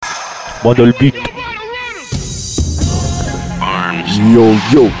Manda il beat. Yo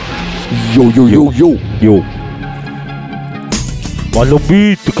yo. Yo yo yo yo. Yo. Manda un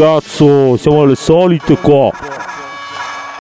beat, cazzo. Siamo alle solite qua.